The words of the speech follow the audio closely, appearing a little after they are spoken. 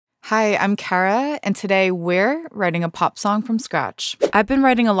Hi, I'm KARRA, and today we're writing a pop song from scratch. I've been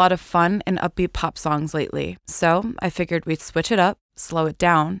writing a lot of fun and upbeat pop songs lately, so I figured we'd switch it up, slow it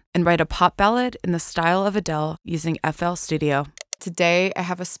down, and write a pop ballad in the style of Adele using FL Studio. Today, I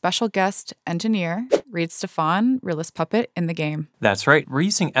have a special guest engineer, Reid Stefan, realist puppet in the game. That's right, we're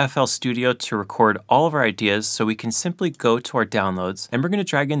using FL Studio to record all of our ideas so we can simply go to our downloads and we're going to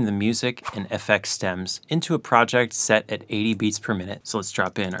drag in the music and FX stems into a project set at 80 beats per minute. So let's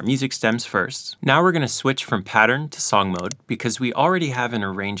drop in our music stems first. Now we're going to switch from pattern to song mode because we already have an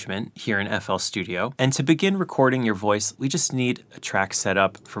arrangement here in FL Studio. And to begin recording your voice, we just need a track set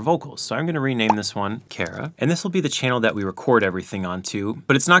up for vocals. So I'm going to rename this one KARRA, and this will be the channel that we record everything onto,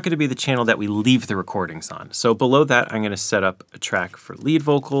 but it's not going to be the channel that we leave the recordings on. So below that, I'm going to set up a track for lead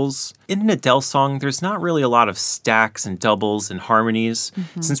vocals. In an Adele song, there's not really a lot of stacks and doubles and harmonies.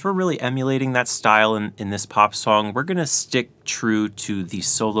 Since we're really emulating that style in this pop song, we're going to stick true to the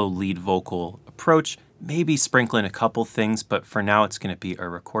solo lead vocal approach, maybe sprinkle in a couple things, but for now it's going to be a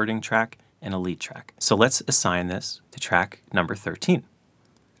recording track and a lead track. So let's assign this to track number 13.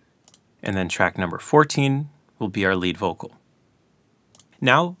 And then track number 14 will be our lead vocal.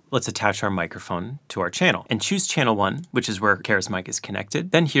 Now, let's attach our microphone to our channel and choose channel 1, which is where KARRA's mic is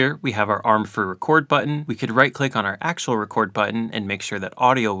connected. Then here we have our arm for record button. We could right click on our actual record button and make sure that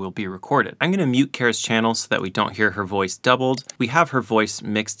audio will be recorded. I'm going to mute KARRA's channel so that we don't hear her voice doubled. We have her voice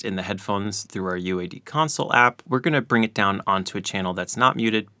mixed in the headphones through our UAD console app. We're going to bring it down onto a channel that's not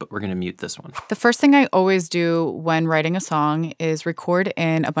muted, but we're going to mute this one. The first thing I always do when writing a song is record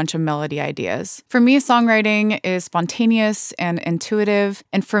in a bunch of melody ideas. For me, songwriting is spontaneous and intuitive,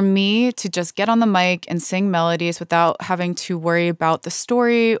 and for me to just get on the mic and sing melodies without having to worry about the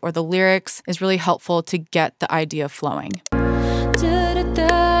story or the lyrics is really helpful to get the idea flowing.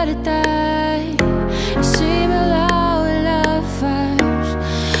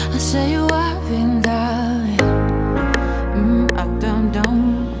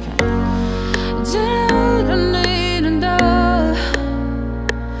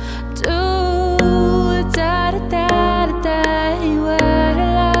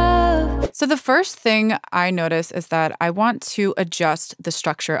 So the first thing I notice is that I want to adjust the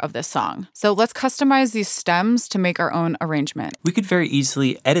structure of this song. So let's customize these stems to make our own arrangement. We could very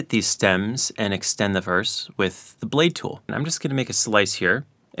easily edit these stems and extend the verse with the blade tool. And I'm just going to make a slice here,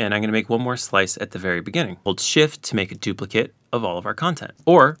 and I'm going to make one more slice at the very beginning. Hold Shift to make a duplicate of all of our content.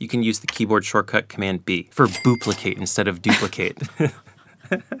 Or you can use the keyboard shortcut Command B for duplicate instead of duplicate.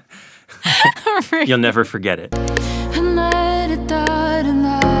 You'll never forget it.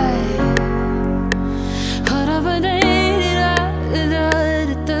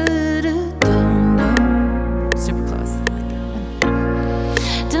 Super close. I like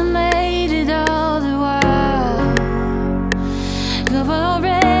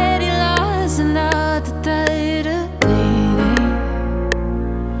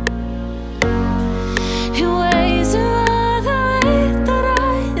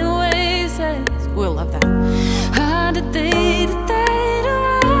We'll love that.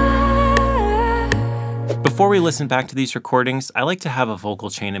 Before we listen back to these recordings, I like to have a vocal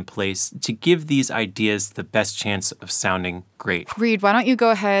chain in place to give these ideas the best chance of sounding great. Reid, why don't you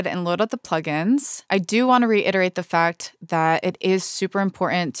go ahead and load up the plugins? I do want to reiterate the fact that it is super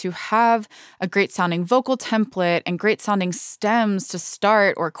important to have a great sounding vocal template and great sounding stems to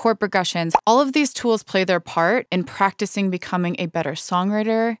start or chord progressions. All of these tools play their part in practicing becoming a better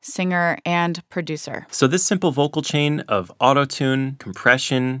songwriter, singer, and producer. So this simple vocal chain of autotune,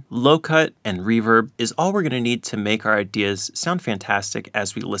 compression, low cut, and reverb is all we're going to need to make our ideas sound fantastic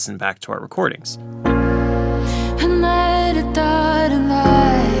as we listen back to our recordings.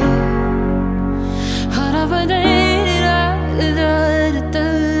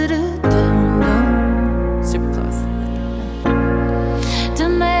 Super close.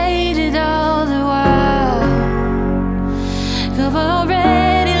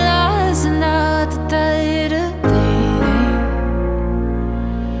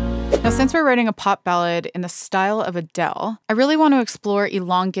 Now, since we're writing a pop ballad in the style of Adele, I really want to explore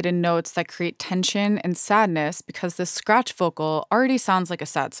elongated notes that create tension and sadness because this scratch vocal already sounds like a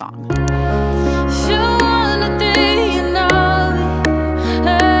sad song.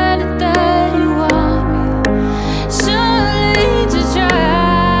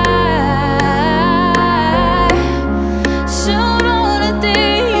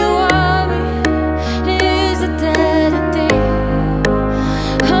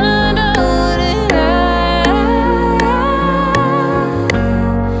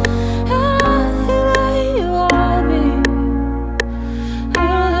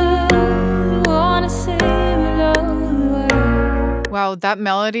 that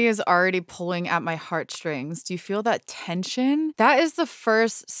melody is already pulling at my heartstrings. Do you feel that tension? That is the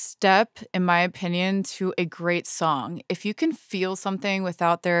first step, in my opinion, to a great song. If you can feel something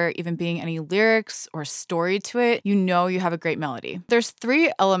without there even being any lyrics or story to it, you know you have a great melody. There's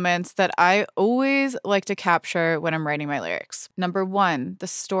 3 elements that I always like to capture when I'm writing my lyrics. Number 1, the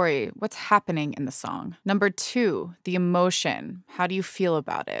story. What's happening in the song? Number 2, the emotion. How do you feel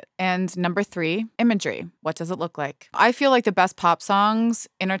about it? And number 3, imagery. What does it look like? I feel like the best pop songs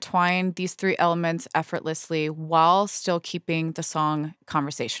intertwine these 3 elements effortlessly while still keeping the song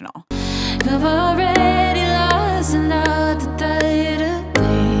conversational.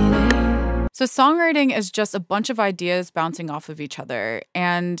 So songwriting is just a bunch of ideas bouncing off of each other.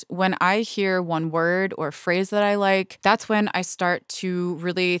 And when I hear one word or phrase that I like, that's when I start to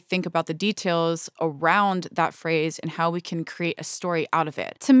really think about the details around that phrase and how we can create a story out of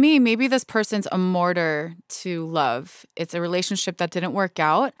it. To me, maybe this person's a mortar to love. It's a relationship that didn't work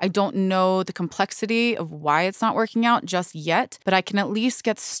out. I don't know the complexity of why it's not working out just yet, but I can at least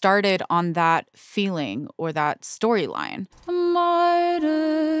get started on that feeling or that storyline. A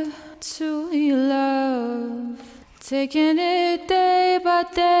martyr to your love, taking it day by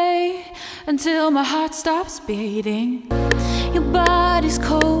day until my heart stops beating. Your body's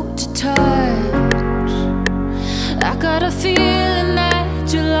cold to touch. I got a feeling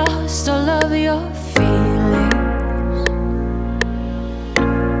that you lost all of your feelings.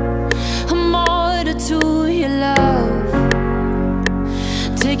 I'm ordered to your love,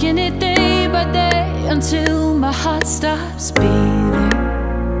 taking it day by day until my heart stops beating.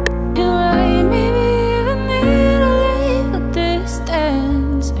 You're right, maybe even need a little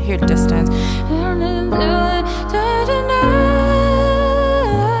distance. I hear distance.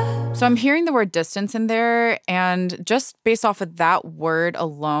 So I'm hearing the word distance in there, and just based off of that word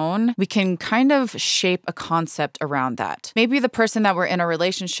alone, we can kind of shape a concept around that. Maybe the person that we're in a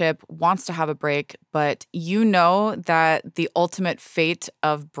relationship wants to have a break, but you know that the ultimate fate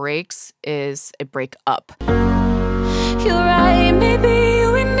of breaks is a breakup. You're right, maybe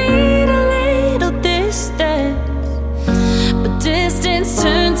we need a little distance, but distance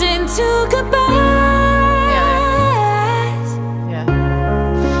turns into goodbye.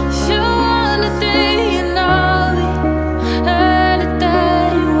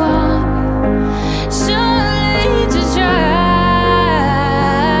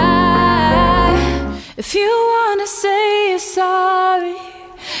 If you wanna say you're sorry,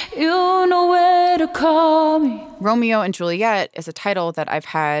 you know where to call me. Romeo and Juliet is a title that I've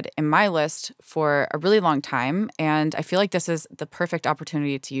had in my list for a really long time, and I feel like this is the perfect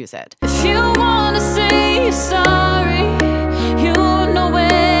opportunity to use it. If you wanna say you're sorry, you know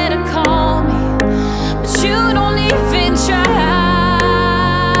where to call me, but you don't even try.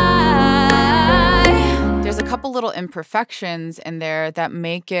 There's a couple little imperfections in there that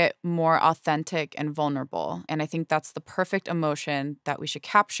make it more authentic and vulnerable, and I think that's the perfect emotion that we should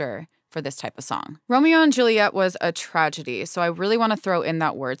capture for this type of song. Romeo and Juliet was a tragedy, so I really want to throw in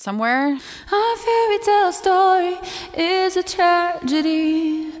that word somewhere. Our fairy tale story is a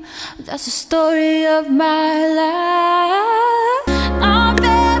tragedy. That's the story of my life. Our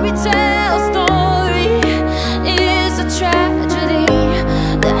fairy tale story is a tragedy.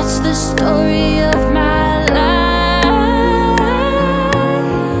 That's the story of my life.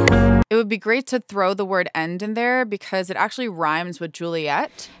 It would be great to throw the word end in there because it actually rhymes with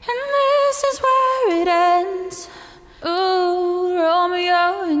Juliet. And this is where it ends. Ooh,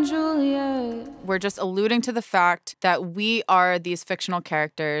 Romeo and Juliet. We're just alluding to the fact that we are these fictional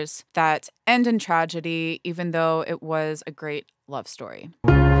characters that end in tragedy, even though it was a great love story.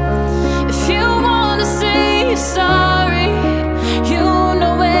 If you want to say you're sorry, you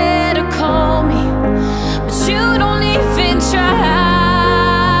know where to call me, but you don't even try.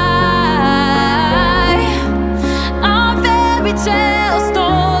 Our fairy tale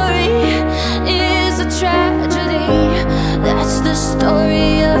story is a tragedy. That's the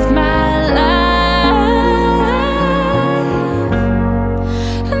story of my life.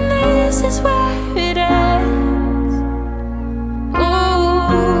 And this is where it ends.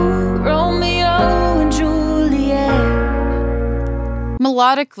 Ooh, Romeo and Juliet.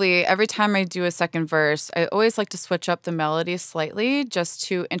 Melodically, every time I do a second verse, I always like to switch up the melodies slightly just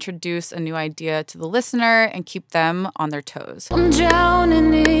to introduce a new idea to the listener and keep them on their toes. I'm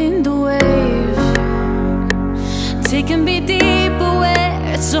drowning in the waves, taking me deeper where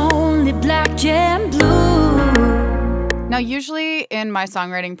it's only black and blue. Now, usually in my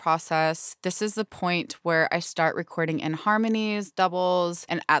songwriting process, this is the point where I start recording in harmonies, doubles,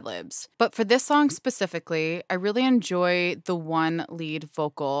 and ad-libs. But for this song specifically, I really enjoy the one lead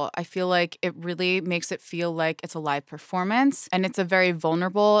vocal. I feel like it really makes it feel like it's a live performance, and it's a very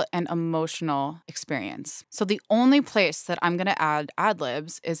vulnerable and emotional experience. So the only place that I'm gonna add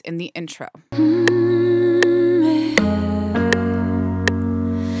ad-libs is in the intro.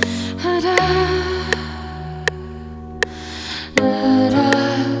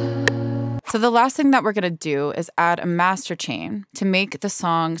 So the last thing that we're going to do is add a master chain to make the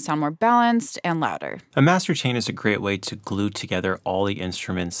song sound more balanced and louder. A master chain is a great way to glue together all the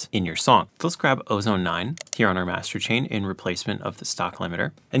instruments in your song. So let's grab Ozone 9 here on our master chain in replacement of the stock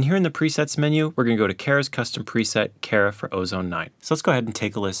limiter. And here in the presets menu, we're going to go to KARRA's custom preset, KARRA for Ozone 9. So let's go ahead and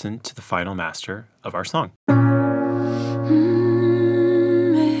take a listen to the final master of our song.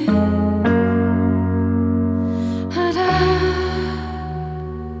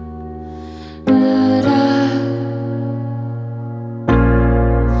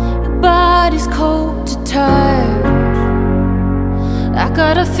 Cold to touch. I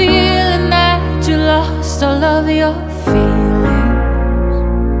got a feeling that you lost all of your feelings.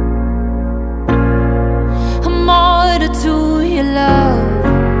 I'm ordered to your love,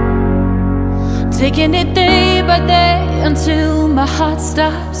 taking it day by day until my heart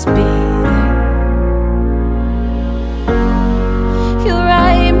stops beating. You're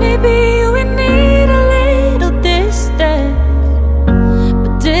right, maybe we need a little distance.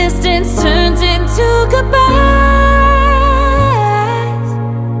 Distance turns into goodbyes.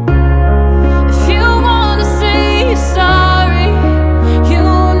 If you wanna say you're sorry, you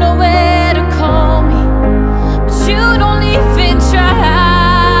know where to call me, but you don't even try.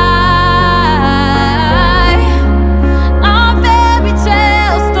 Our fairy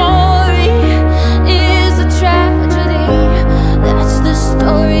tale story is a tragedy. That's the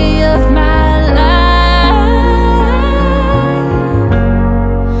story of my life.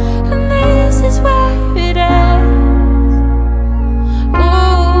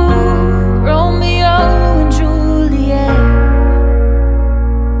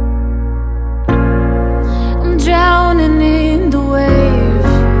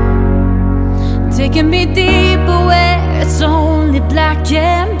 Taking me deeper where it's only black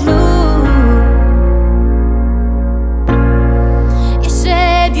and blue. You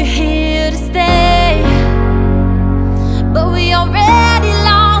said you're here to stay, but we already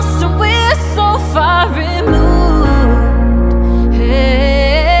lost and we're so far removed.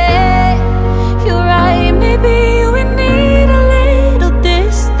 Hey, you're right, maybe we need a little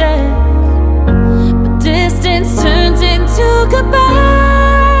distance, but distance turns into goodbye.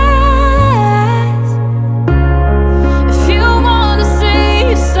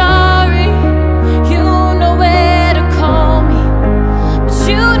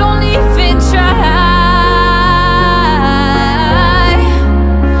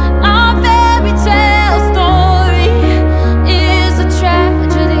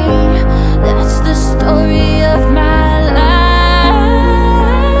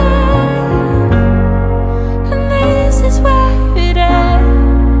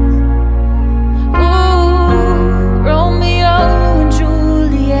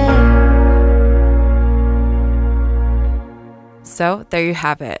 So there you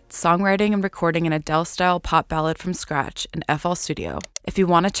have it, songwriting and recording an Adele-style pop ballad from scratch in FL Studio. If you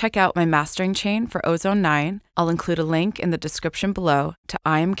want to check out my mastering chain for Ozone 9, I'll include a link in the description below to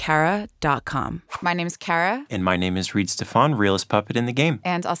IamKarra.com. My name is KARRA. And my name is Reid Stefan, realest puppet in the game.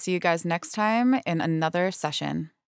 And I'll see you guys next time in another session.